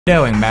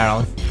Doing,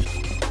 Meryl?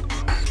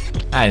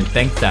 I didn't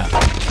think so.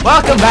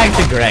 Welcome back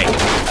to Grey.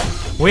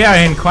 We are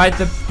in quite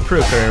the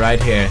proofer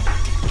right here.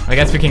 I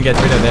guess we can get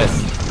rid of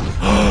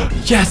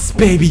this. Yes,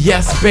 baby,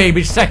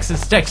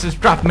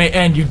 sexist, drop me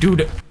and you do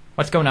the...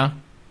 What's going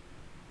on?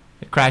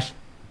 It crashed.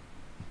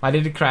 Why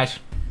did it crash?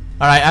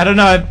 Alright, I don't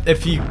know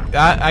if you...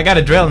 I got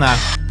a drill now.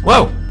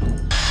 Whoa!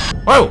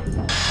 Whoa!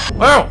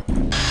 Whoa!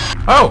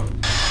 Oh!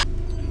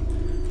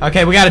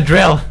 Okay, we got a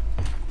drill.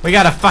 We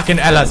got a fucking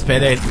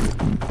LSPD.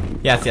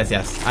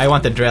 Yes. I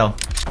want the drill.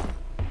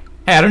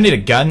 Hey, I don't need a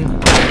gun.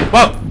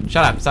 Whoa!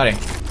 Shut up, sorry.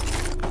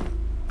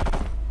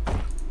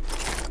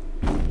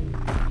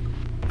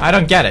 I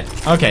don't get it.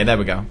 Okay, there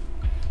we go.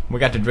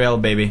 We got the drill,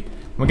 baby.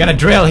 We're gonna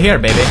drill here,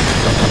 baby.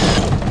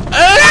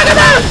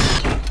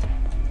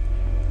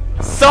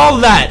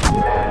 Solve that!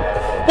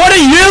 What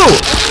are you?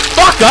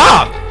 Fuck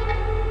off!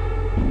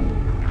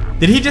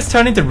 Did he just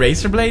turn into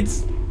razor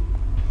blades?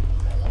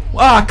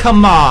 Ah, oh,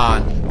 come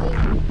on.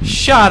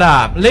 Shut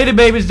up. Lady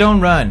babies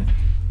don't run.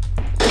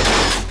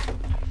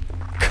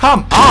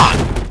 Come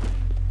on.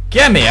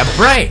 Give me a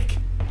break.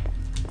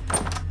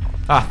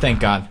 Ah, oh, thank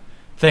God.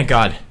 Thank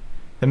God.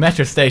 The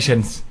metro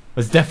stations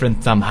was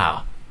different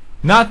somehow.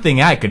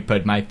 Nothing I could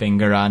put my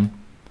finger on.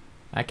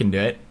 I can do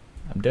it.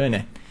 I'm doing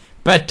it.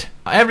 But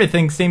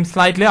everything seems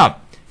slightly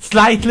up.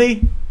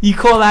 Slightly? You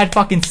call that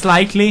fucking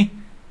slightly?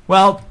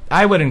 Well,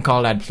 I wouldn't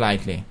call that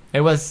slightly.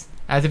 It was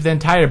as if the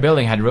entire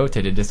building had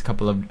rotated just a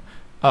couple of...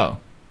 Oh.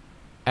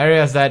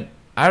 Areas that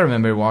I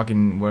remember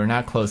walking were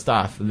not closed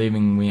off,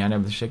 leaving me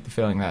unable to shake the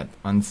feeling that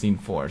unseen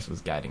force was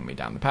guiding me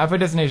down the path of a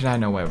destination I had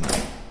no way of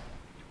knowing.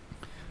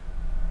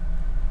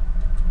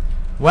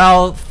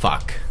 Well,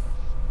 fuck.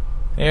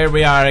 Here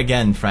we are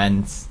again,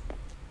 friends.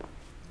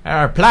 There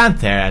are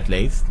plants here, at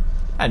least.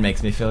 That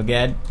makes me feel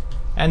good.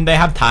 And they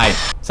have Tide.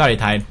 Sorry,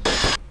 Tide.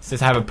 It's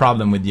just I have a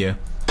problem with you.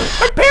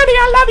 But Beauty,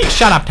 I love you!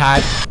 Shut up,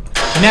 Tide.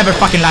 I never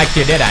fucking liked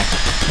you, did I?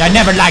 I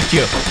never liked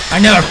you. I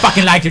never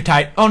fucking liked you,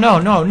 Tide. Oh, no.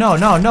 No.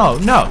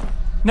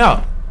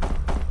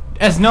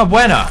 Es no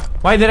bueno.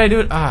 Why did I do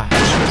it? Ah.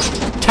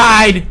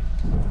 Tide!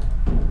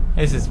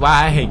 This is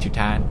why I hate you,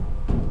 Tide.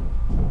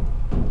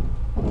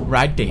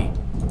 Right D.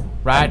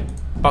 Right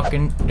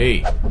fucking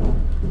D.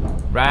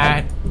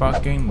 Right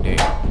fucking D.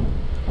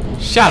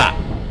 Shut up!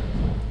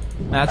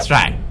 That's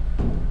right.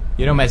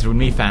 You don't mess with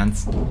me,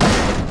 fans.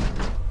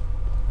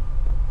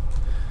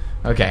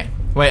 Okay.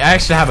 Wait, I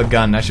actually have a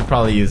gun. I should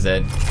probably use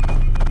it.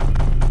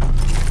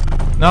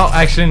 No,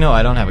 actually, no,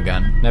 I don't have a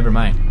gun. Never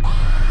mind.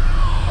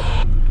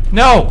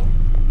 No!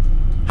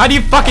 How do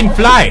you fucking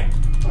fly?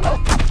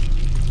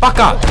 Fuck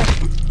off!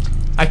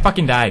 I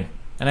fucking died.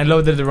 And I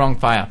loaded the wrong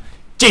file.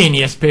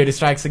 Genius, Pewdie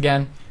strikes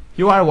again.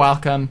 You are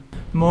welcome.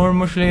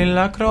 Mormors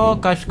lilla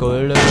kråka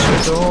skulle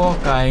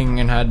försöka.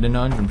 Ingen hade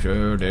någon som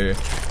körde.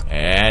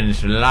 En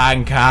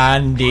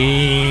slankan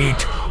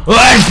dit. Och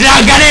en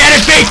slankan ner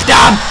i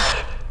fickan!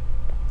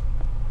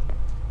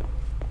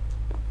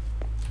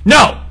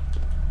 No!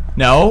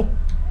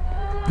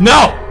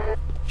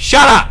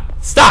 Shut up!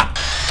 Stop!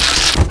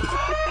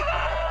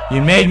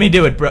 You made me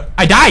do it, bro.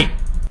 I died!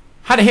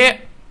 How'd I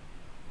hit?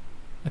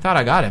 I thought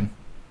I got him.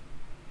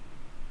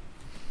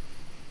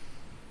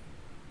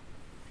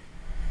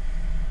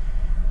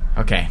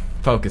 Okay,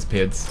 focus,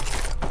 Pids.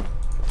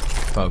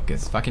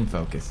 Focus, fucking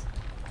focus.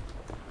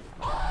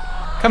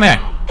 Come here.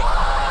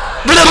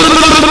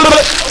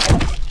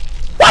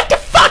 What the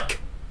fuck?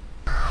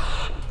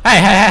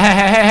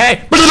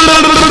 Hey.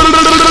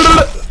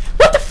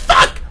 What the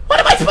fuck? What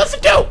am I supposed to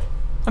do?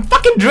 I'm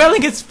fucking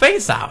drilling his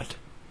face out.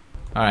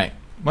 Alright,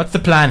 what's the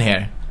plan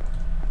here?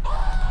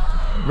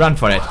 Run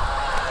for it.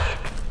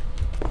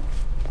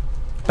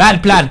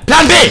 Bad plan.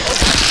 Plan B!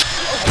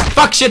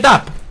 Fuck shit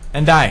up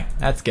and die.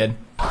 That's good.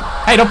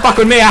 Hey, don't fuck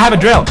with me. I have a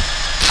drill.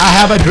 I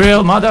have a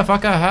drill,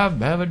 motherfucker. I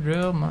have a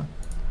drill,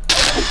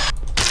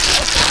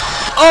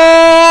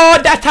 Oh,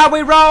 that's how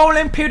we roll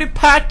in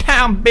PewDiePie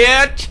town,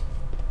 bitch.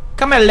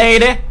 Come here,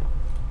 lady.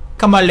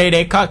 Come on,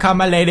 lady.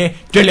 Come on, lady.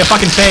 Drill your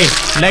fucking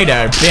face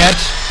later,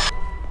 bitch.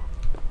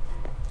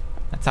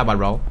 That's how I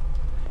roll.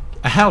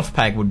 A health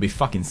pack would be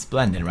fucking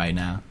splendid right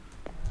now.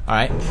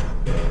 Alright.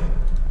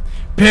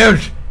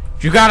 Pewd,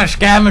 you gotta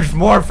scavenge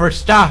more for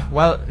stuff.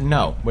 Well,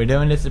 no. We're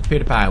doing this the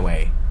PewDiePie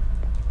way.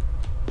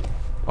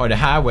 Or the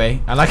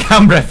highway. I like how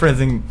I'm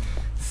referencing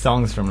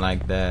songs from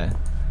like the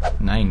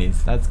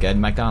 90s. That's good.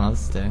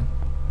 McDonald's too.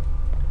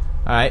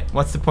 Alright,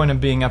 what's the point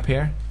of being up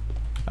here?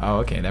 Oh,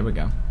 okay, there we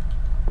go.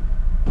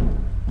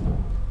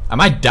 I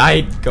might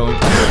die going...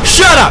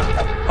 Shut up!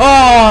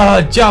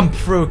 Oh, jump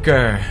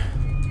fruker.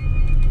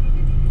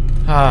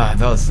 Ah,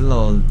 those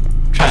little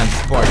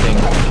transporting.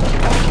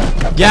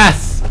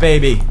 Yes,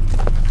 baby.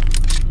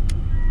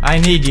 I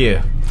need you.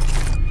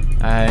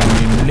 And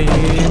you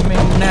leave me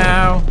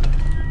now.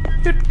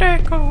 You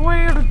take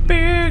away the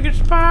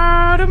biggest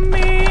part of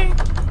me.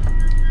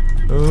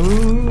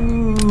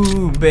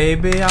 Ooh,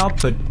 baby, I'll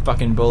put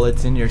fucking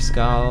bullets in your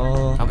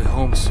skull. I'll be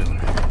home soon.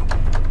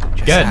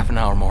 Just Good. half an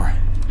hour more.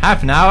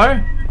 Half an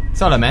hour?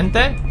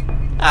 Solamente?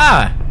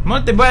 Ah,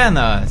 muy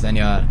bueno,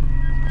 señor.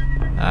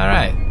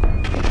 Alright.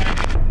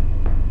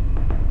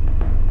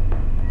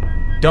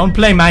 Don't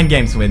play mind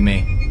games with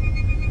me.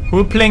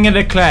 Who playing a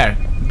Leclerc?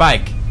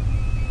 Bike.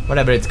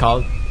 Whatever it's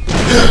called.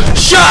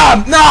 Shut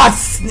up! No!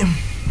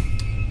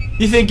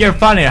 You think you're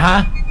funny,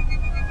 huh?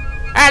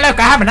 Hey, look,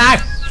 I have a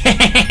knife!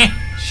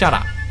 Shut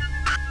up.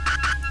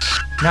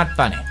 Not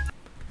funny.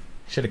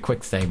 Should have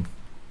quick saved.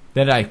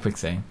 Did I quick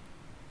save?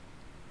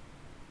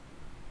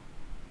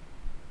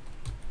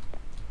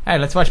 Hey,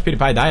 let's watch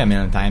PewDiePie die a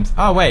million times.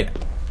 Oh, wait.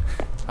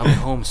 I'll be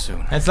home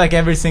soon. That's like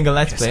every single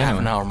Let's Just Play half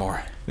anyway. an hour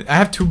more. I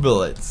have 2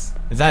 bullets.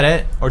 Is that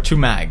it? Or 2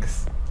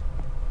 mags?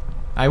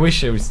 I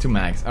wish it was 2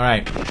 mags.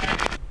 Alright.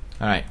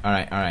 Alright,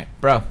 alright, alright.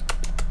 Bro.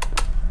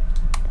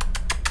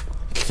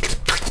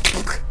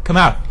 Come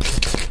out.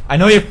 I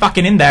know you're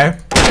fucking in there.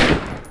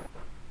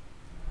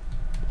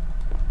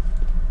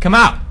 Come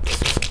out.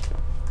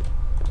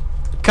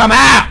 Come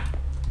out.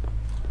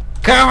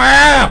 Come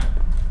out.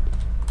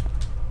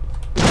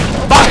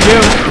 Fuck you.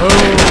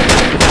 Oh.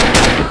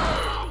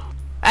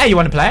 Hey, you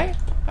wanna play?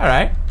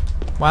 Alright.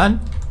 1.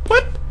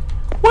 Whoop.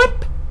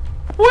 Whoop.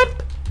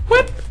 Whoop.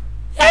 Whoop.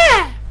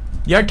 Yeah.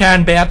 Your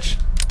turn, bitch.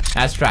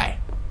 That's right.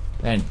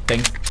 Then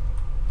think.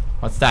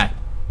 What's that?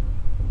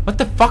 What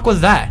the fuck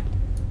was that?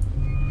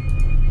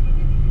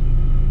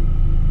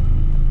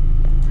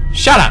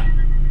 Shut up.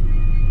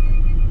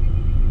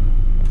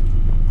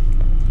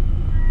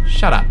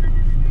 Shut up.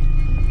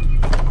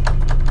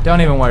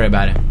 Don't even worry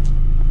about it.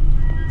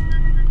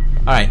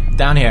 Alright,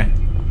 down here.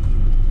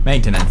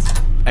 Maintenance.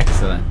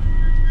 Excellent.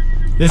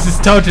 This is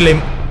totally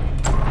a...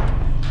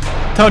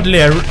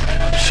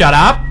 Shut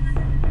up.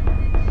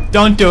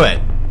 Don't do it.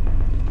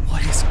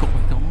 What is going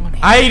on here?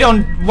 I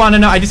don't want to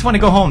know. I just want to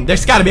go home.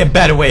 There's got to be a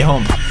better way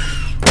home.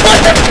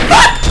 What the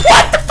fuck?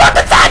 What the fuck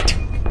is that?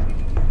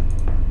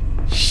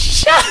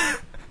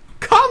 Shut.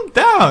 Calm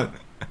down.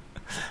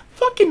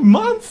 Fucking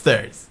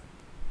monsters.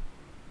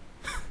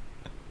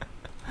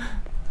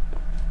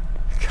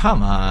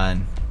 Come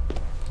on.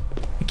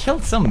 I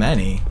killed so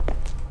many.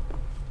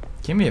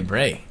 Give me a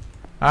break.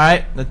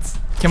 Alright, let's...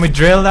 Can we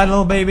drill that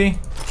little baby?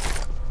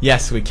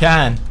 Yes, we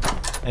can.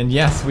 And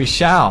yes, we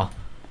shall.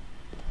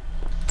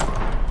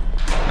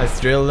 Let's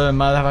drill the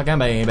motherfucking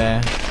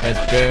baby.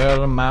 Let's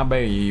drill my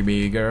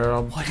baby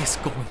girl. What is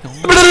going on?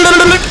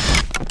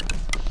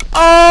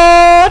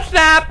 Oh,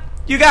 snap!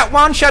 You got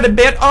one shot a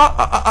bit.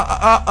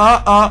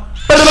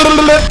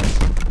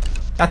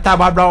 That's how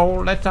I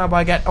roll. That's how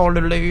I get all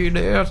the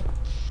ladies.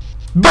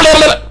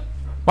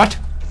 What?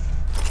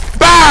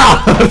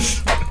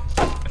 Barrels!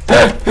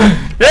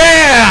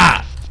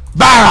 Yeah!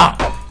 Barrel!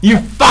 You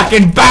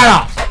fucking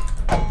barrel!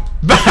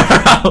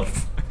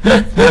 Barrels!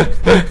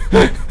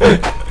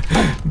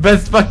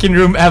 Best fucking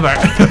room ever.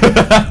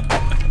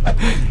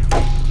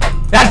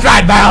 That's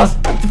right, Barrels!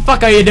 What the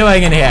fuck are you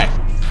doing in here?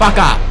 Fuck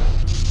off.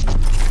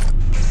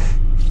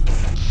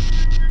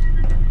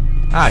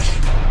 Ah,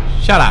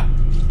 shut up.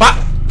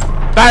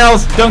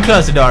 Barrels, don't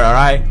close the door,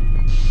 alright?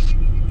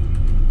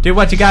 Do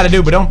what you gotta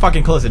do, but don't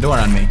fucking close the door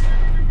on me.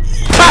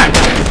 Fuck!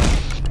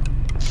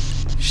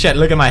 Shit,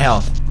 look at my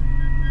health.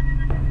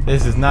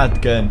 This is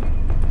not good.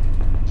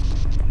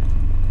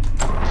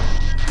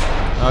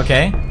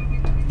 Okay.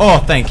 Oh,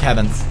 thank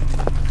heavens.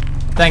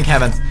 Thank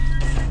heavens.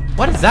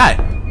 What is that?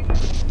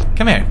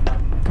 Come here.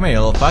 Come here,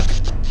 you little fuck.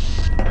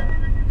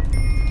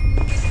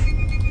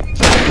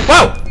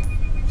 Whoa!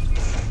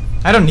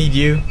 I don't need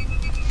you.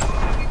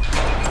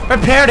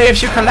 Prepare to,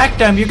 if you collect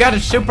them, you got a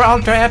super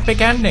ultra epic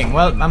ending.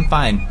 Well, I'm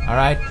fine,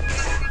 alright?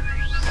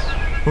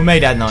 Who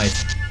made that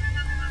noise?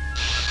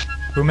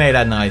 Who made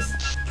that noise?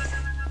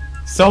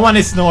 Someone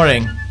is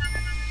snoring.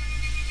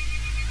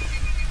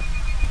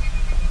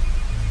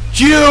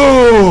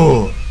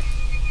 Jew!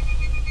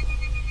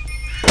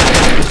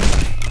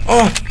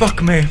 Oh,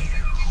 fuck me.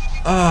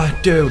 Oh,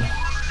 dude.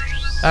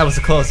 That was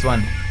a close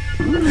one.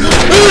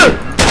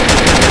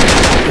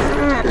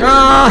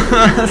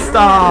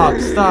 Stop,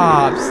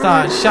 stop,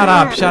 stop. Shut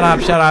up, shut up,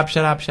 shut up,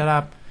 shut up, shut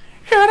up.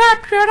 Shut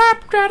up, shut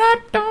up, shut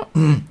up,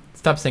 don't.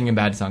 Stop singing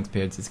bad songs,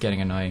 Pierce. It's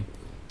getting annoying.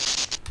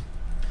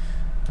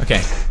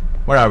 Okay,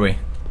 where are we?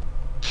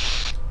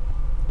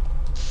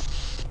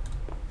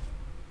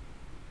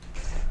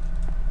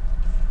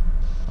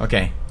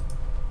 Okay.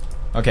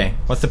 Okay,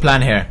 what's the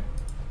plan here?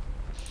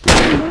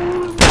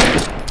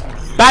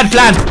 Bad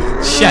plan!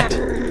 Shit!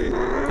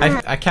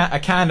 I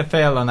kinda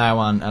failed on that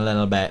one a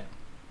little bit.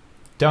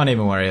 Don't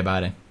even worry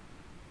about it.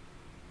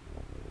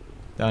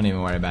 Don't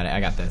even worry about it. I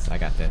got this, I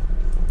got this.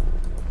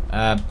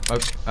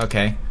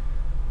 Okay.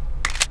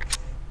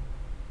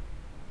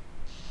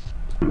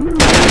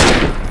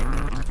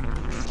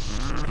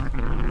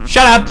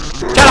 Shut up!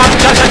 Shut up!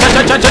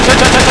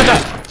 Shut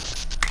up!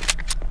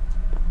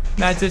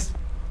 That's just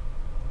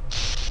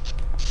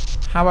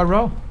how I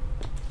roll.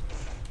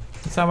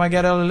 That's how I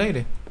get a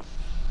lady.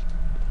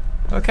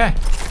 Okay.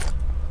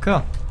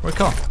 Cool. We're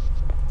cool.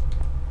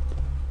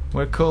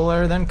 We're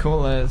cooler than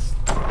coolest.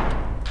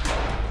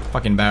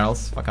 Fucking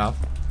barrels. Fuck off.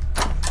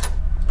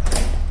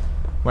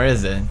 Where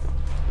is it?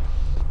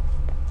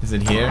 Is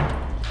it here?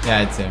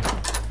 Yeah, it's here.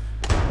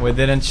 We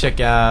didn't check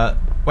out...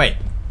 Wait.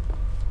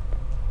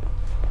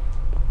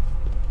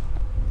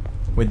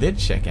 We did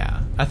check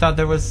out. I thought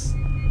there was...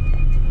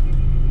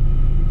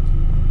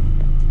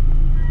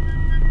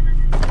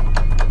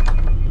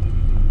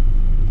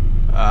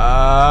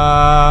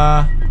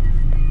 Oh.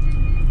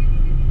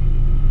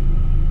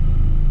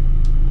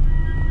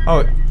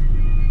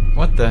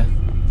 What the...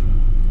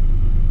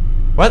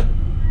 What?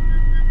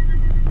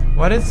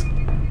 What is...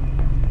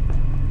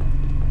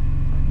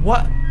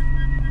 What?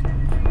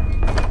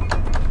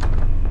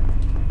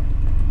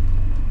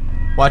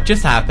 What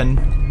just happened?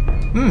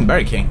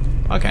 Burger King.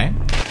 Okay.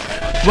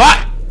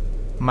 What?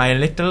 My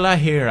little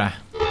Ahira.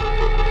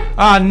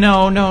 Oh,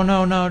 no, no,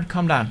 no, no.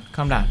 Calm down.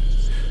 Calm down.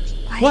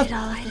 Why did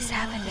all of this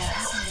happen to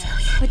us?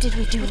 What did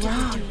we do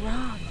wrong?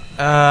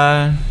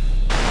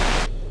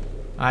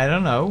 I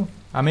don't know.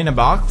 I'm in a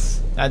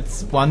box.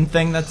 That's one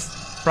thing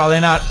that's probably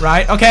not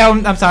right. Okay,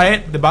 I'm sorry.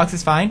 The box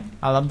is fine.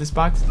 I love this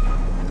box.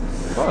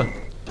 Oh,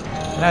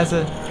 that's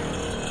a...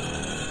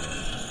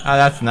 Oh,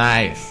 that's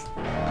nice.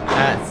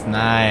 That's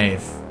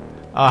nice.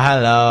 Oh,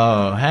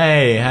 hello.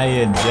 Hey, how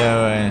you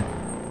doing?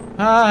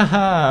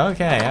 Haha,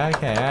 okay,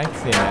 okay, I can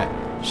see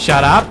that.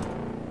 Shut up.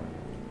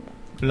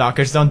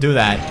 Lockers don't do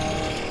that.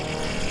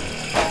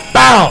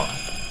 Bow!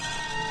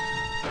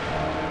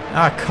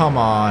 Ah, come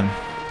on.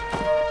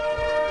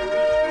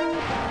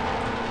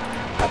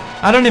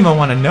 I don't even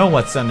want to know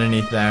what's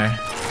underneath there.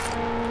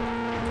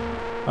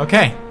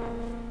 Okay.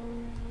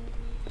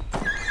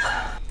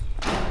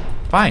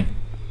 Fine.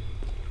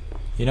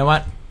 You know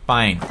what?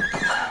 Fine.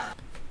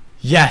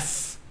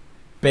 Yes,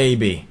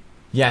 baby.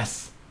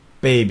 Yes,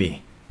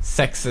 baby.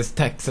 Sexist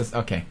Texas.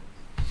 Okay.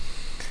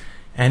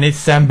 Any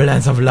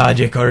semblance of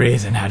logic or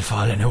reason had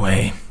fallen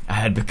away. I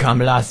had become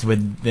lost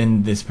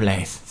within this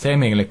place,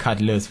 seemingly cut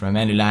loose from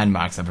any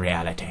landmarks of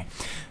reality.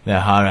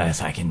 The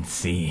horrors I can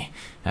see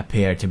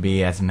appear to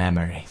be as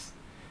memories,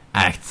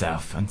 acts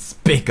of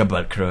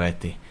unspeakable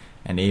cruelty,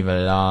 and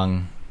evil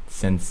long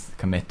since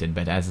committed,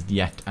 but as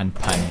yet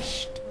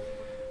unpunished.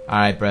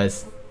 Alright,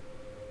 bros.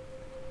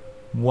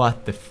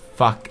 What the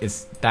fuck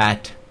is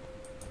that?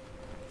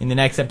 In the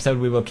next episode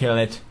we will kill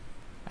it.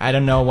 I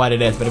don't know what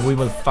it is, but we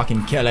will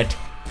fucking kill it.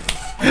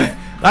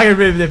 Like and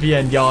review if you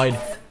enjoyed.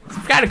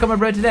 Subscribe to comment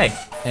bro today.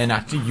 And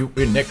I'll see you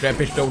in next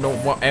episode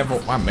of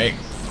whatever I make.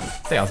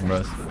 Stay awesome,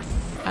 bros.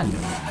 I know you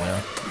will.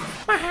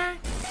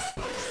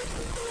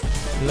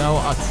 Low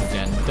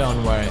oxygen,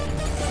 don't worry.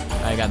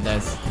 I got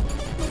this.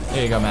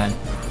 Here you go, man.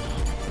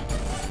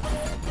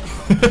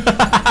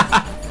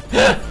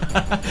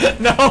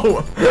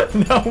 No!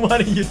 No,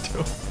 what are you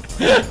doing?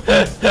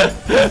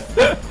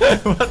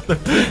 What the?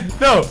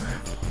 No!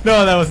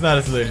 No, that was not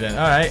a solution.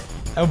 Alright.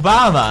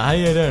 Obama, how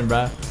you doing,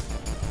 bro?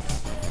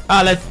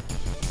 Ah, let's...